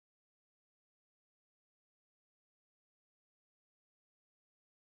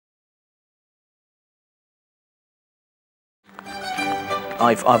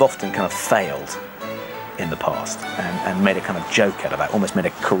I've often kind of failed in the past and made a kind of joke out of that, almost made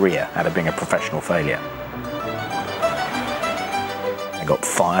a career out of being a professional failure. I got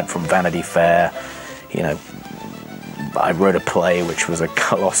fired from Vanity Fair, you know, I wrote a play which was a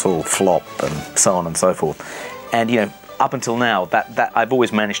colossal flop and so on and so forth. And, you know, up until now, that I've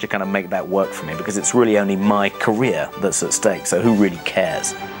always managed to kind of make that work for me because it's really only my career that's at stake, so who really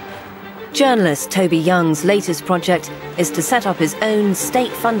cares? Journalist Toby Young's latest project is to set up his own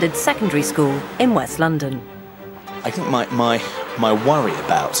state-funded secondary school in West London. I think my worry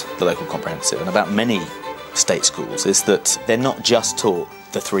about the local comprehensive and about many state schools is that they're not just taught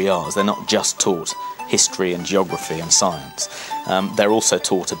the 3 R's, they're not just taught history and geography and science. They're also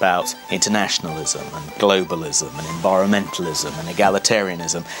taught about internationalism and globalism and environmentalism and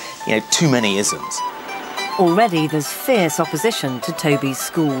egalitarianism. You know, too many isms. Already there's fierce opposition to Toby's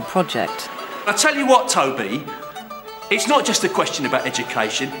school project. I tell you what, Toby, it's not just a question about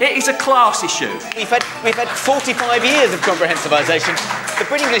education, it is a class issue. We've had 45 years of comprehensivisation. The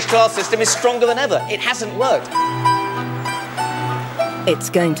British English class system is stronger than ever. It hasn't worked. It's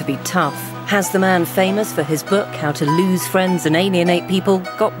going to be tough. Has the man famous for his book, How to Lose Friends and Alienate People,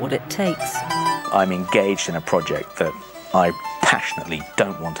 got what it takes? I'm engaged in a project that I passionately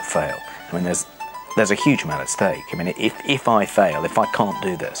don't want to fail. I mean, there's a huge amount at stake. I mean, if I fail, if I can't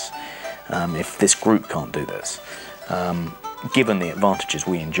do this, if this group can't do this, given the advantages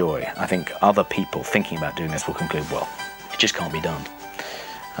we enjoy, I think other people thinking about doing this will conclude, well, it just can't be done.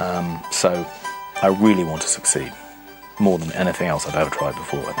 So I really want to succeed, more than anything else I've ever tried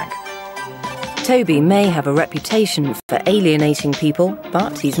before, I think. Toby may have a reputation for alienating people,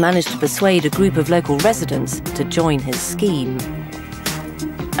 but he's managed to persuade a group of local residents to join his scheme.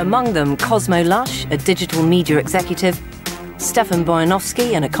 Among them, Cosmo Lush, a digital media executive, Stefan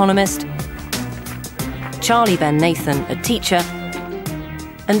Boyanovsky, an economist, Charlie Ben Nathan, a teacher,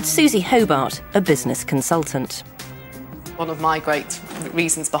 and Susie Hobart, a business consultant. One of my great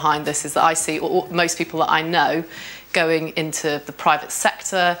reasons behind this is that I see most people that I know going into the private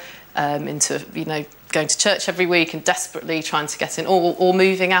sector, into, you know, going to church every week and desperately trying to get in, or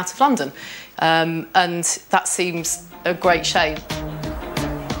moving out of London. And that seems a great shame.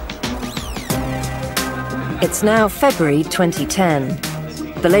 It's now February 2010.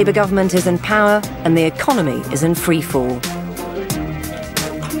 The Labour government is in power and the economy is in freefall.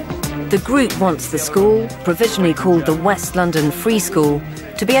 The group wants the school, provisionally called the West London Free School,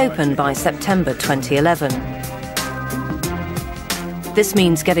 to be open by September 2011. This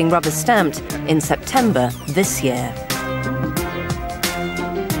means getting rubber stamped in September this year.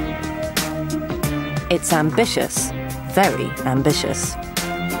 It's ambitious, very ambitious.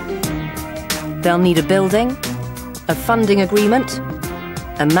 They'll need a building, a funding agreement,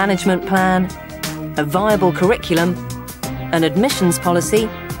 a management plan, a viable curriculum, an admissions policy,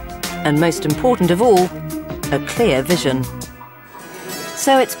 and most important of all, a clear vision.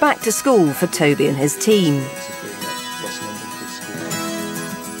 So it's back to school for Toby and his team.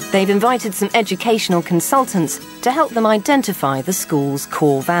 They've invited some educational consultants to help them identify the school's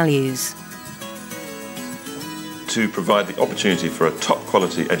core values. To provide the opportunity for a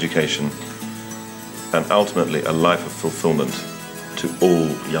top-quality education and ultimately a life of fulfilment to all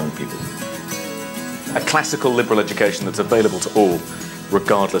young people. A classical liberal education that's available to all,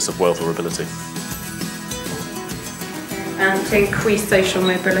 regardless of wealth or ability. And to increase social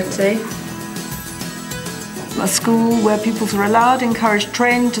mobility. A school where pupils are allowed, encouraged,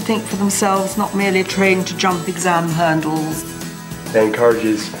 trained to think for themselves, not merely trained to jump exam hurdles. It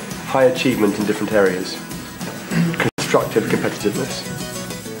encourages high achievement in different areas, constructive competitiveness.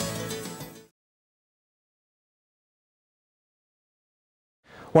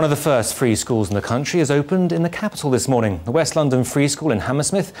 One of the first free schools in the country has opened in the capital this morning. The West London Free School in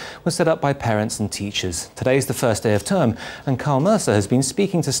Hammersmith was set up by parents and teachers. Today's the first day of term, and Carl Mercer has been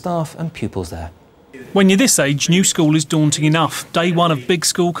speaking to staff and pupils there. When you're this age, new school is daunting enough. Day one of big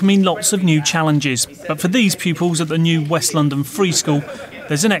school can mean lots of new challenges. But for these pupils at the new West London Free School,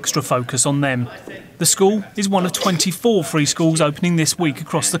 there's an extra focus on them. The school is one of 24 free schools opening this week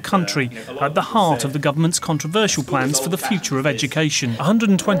across the country, at the heart of the government's controversial plans for the future of education.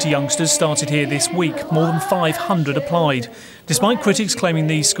 120 youngsters started here this week, more than 500 applied. Despite critics claiming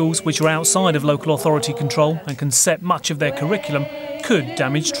these schools, which are outside of local authority control and can set much of their curriculum, could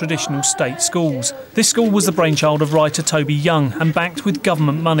damage traditional state schools. This school was the brainchild of writer Toby Young and backed with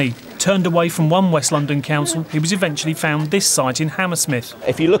government money. Turned away from one West London council, he was eventually found this site in Hammersmith.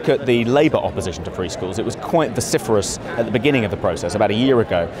 If you look at the Labour opposition to free schools, it was quite vociferous at the beginning of the process, about a year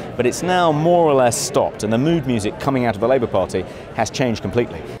ago, but it's now more or less stopped, and the mood music coming out of the Labour Party has changed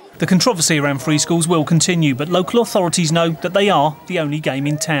completely. The controversy around free schools will continue, but local authorities know that they are the only game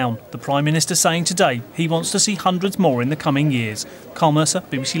in town. The Prime Minister saying today he wants to see hundreds more in the coming years. Carl Mercer,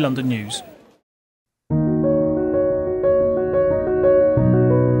 BBC London News.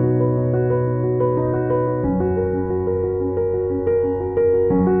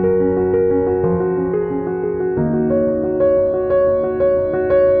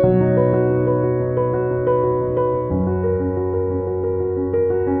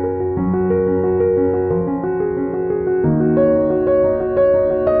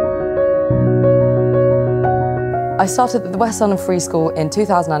 I started at the West London Free School in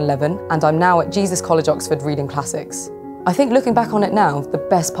 2011 and I'm now at Jesus College, Oxford, reading classics. I think looking back on it now, the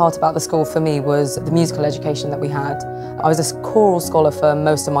best part about the school for me was the musical education that we had. I was a choral scholar for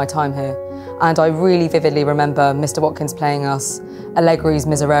most of my time here and I really vividly remember Mr. Watkins playing us Allegri's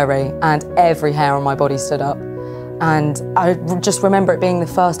Miserere and every hair on my body stood up. And I just remember it being the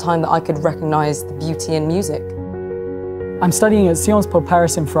first time that I could recognise the beauty in music. I'm studying at Sciences Po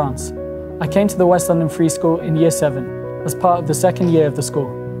Paris in France. I came to the West London Free School in Year 7 as part of the second year of the school.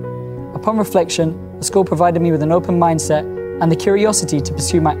 Upon reflection, the school provided me with an open mindset and the curiosity to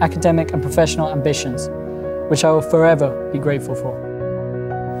pursue my academic and professional ambitions, which I will forever be grateful for.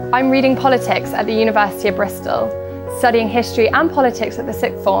 I'm reading politics at the University of Bristol. Studying history and politics at the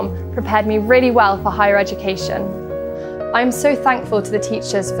sixth form prepared me really well for higher education. I'm so thankful to the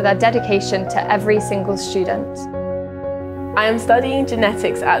teachers for their dedication to every single student. I am studying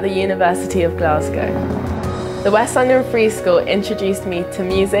genetics at the University of Glasgow. The West London Free School introduced me to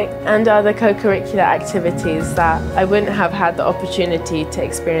music and other co-curricular activities that I wouldn't have had the opportunity to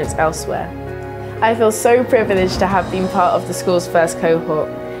experience elsewhere. I feel so privileged to have been part of the school's first cohort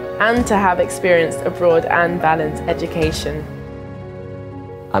and to have experienced a broad and balanced education.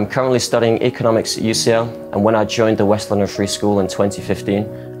 I'm currently studying economics at UCL, and when I joined the West London Free School in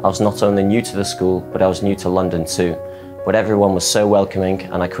 2015, I was not only new to the school, but I was new to London too. But everyone was so welcoming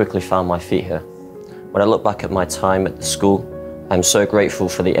and I quickly found my feet here. When I look back at my time at the school, I'm so grateful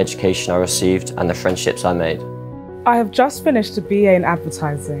for the education I received and the friendships I made. I have just finished a BA in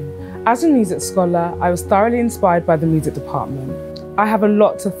advertising. As a music scholar, I was thoroughly inspired by the music department. I have a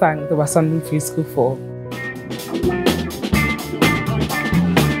lot to thank the West London Free School for.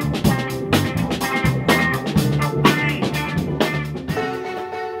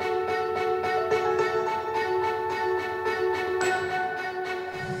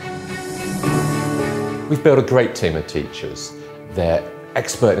 We've built a great team of teachers. They're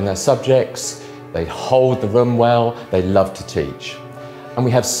expert in their subjects, they hold the room well, they love to teach. And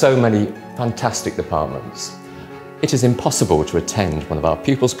we have so many fantastic departments. It is impossible to attend one of our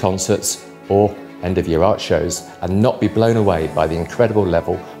pupils' concerts or end-of-year art shows and not be blown away by the incredible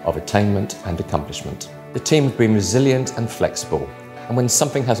level of attainment and accomplishment. The team have been resilient and flexible, and when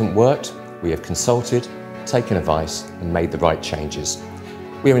something hasn't worked, we have consulted, taken advice and made the right changes.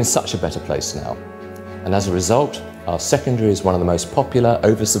 We are in such a better place now. And as a result, our secondary is one of the most popular,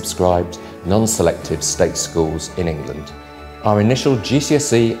 oversubscribed, non-selective state schools in England. Our initial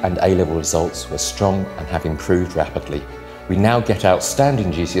GCSE and A-level results were strong and have improved rapidly. We now get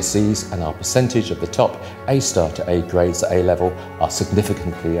outstanding GCSEs and our percentage of the top A star to A grades at A-level are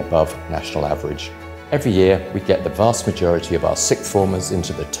significantly above national average. Every year, we get the vast majority of our sixth formers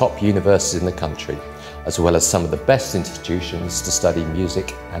into the top universities in the country, as well as some of the best institutions to study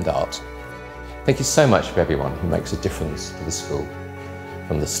music and art. Thank you so much for everyone who makes a difference to the school.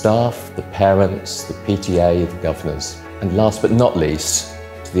 From the staff, the parents, the PTA, the governors, and last but not least,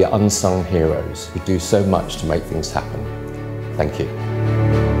 to the unsung heroes who do so much to make things happen. Thank you.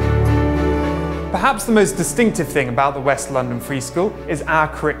 Perhaps the most distinctive thing about the West London Free School is our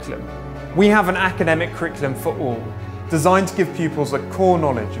curriculum. We have an academic curriculum for all, designed to give pupils a core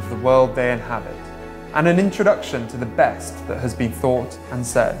knowledge of the world they inhabit, and an introduction to the best that has been thought and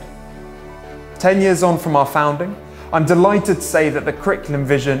said. 10 years on from our founding, I'm delighted to say that the curriculum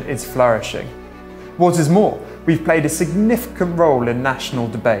vision is flourishing. What is more, we've played a significant role in national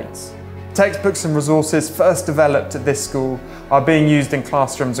debates. Textbooks and resources first developed at this school are being used in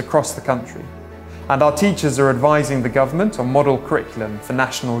classrooms across the country, and our teachers are advising the government on model curriculum for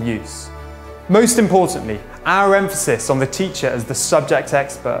national use. Most importantly, our emphasis on the teacher as the subject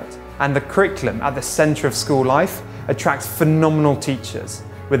expert and the curriculum at the centre of school life attracts phenomenal teachers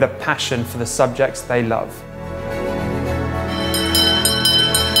with a passion for the subjects they love.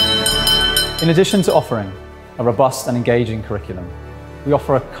 In addition to offering a robust and engaging curriculum, we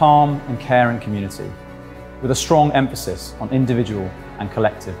offer a calm and caring community with a strong emphasis on individual and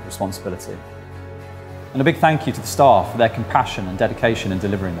collective responsibility. And a big thank you to the staff for their compassion and dedication in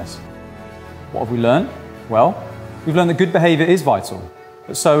delivering this. What have we learned? Well, we've learned that good behaviour is vital,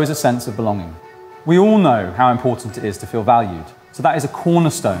 but so is a sense of belonging. We all know how important it is to feel valued, so that is a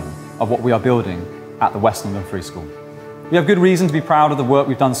cornerstone of what we are building at the West London Free School. We have good reason to be proud of the work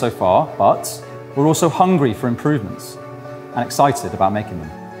we've done so far, but we're also hungry for improvements and excited about making them.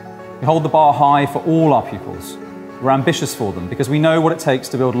 We hold the bar high for all our pupils. We're ambitious for them because we know what it takes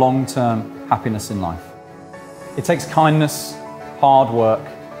to build long-term happiness in life. It takes kindness, hard work,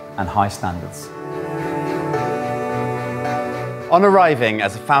 and high standards. On arriving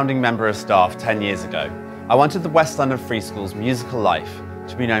as a founding member of staff 10 years ago, I wanted the West London Free School's musical life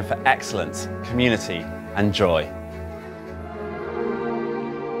to be known for excellence, community, and joy.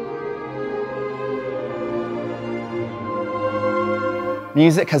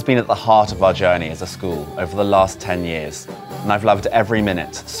 Music has been at the heart of our journey as a school over the last 10 years, and I've loved every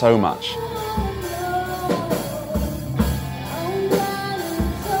minute so much.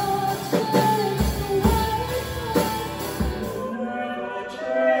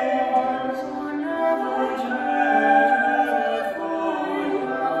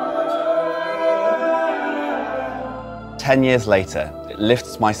 "10 years later, it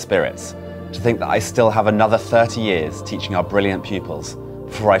lifts my spirits to think that I still have another 30 years teaching our brilliant pupils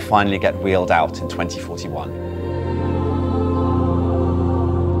before I finally get wheeled out in 2041.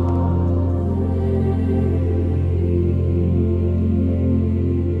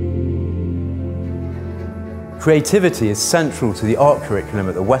 Creativity is central to the art curriculum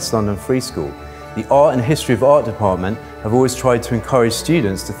at the West London Free School. The Art and History of Art department have always tried to encourage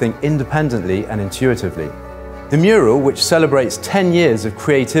students to think independently and intuitively. The mural, which celebrates 10 years of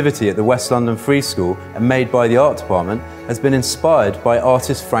creativity at the West London Free School and made by the art department, has been inspired by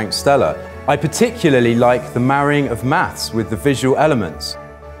artist Frank Stella. I particularly like the marrying of maths with the visual elements.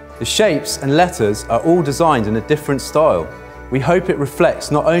 The shapes and letters are all designed in a different style. We hope it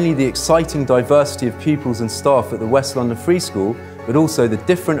reflects not only the exciting diversity of pupils and staff at the West London Free School, but also the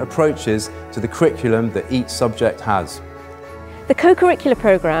different approaches to the curriculum that each subject has. The co-curricular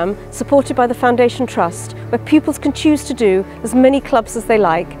programme, supported by the Foundation Trust, where pupils can choose to do as many clubs as they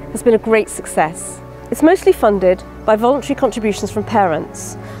like, has been a great success. It's mostly funded by voluntary contributions from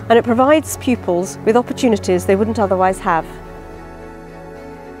parents, and it provides pupils with opportunities they wouldn't otherwise have.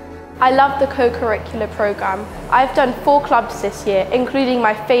 I love the co-curricular programme. I've done 4 clubs this year, including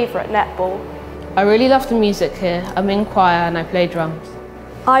my favourite, netball. I really love the music here. I'm in choir and I play drums.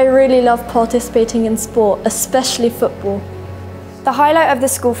 I really love participating in sport, especially football. The highlight of the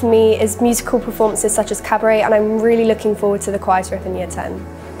school for me is musical performances such as cabaret, and I'm really looking forward to the choir trip in year 10.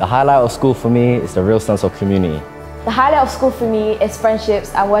 The highlight of school for me is the real sense of community. The highlight of school for me is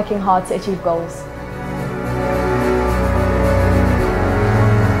friendships and working hard to achieve goals.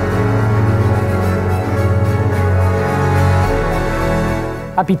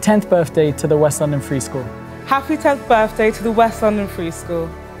 Happy 10th birthday to the West London Free School. Happy 10th birthday to the West London Free School.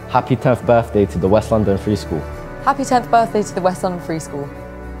 Happy 10th birthday to the West London Free School. Happy 10th birthday to the West London Free School.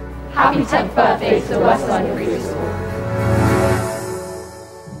 Happy 10th birthday to the West London Free School.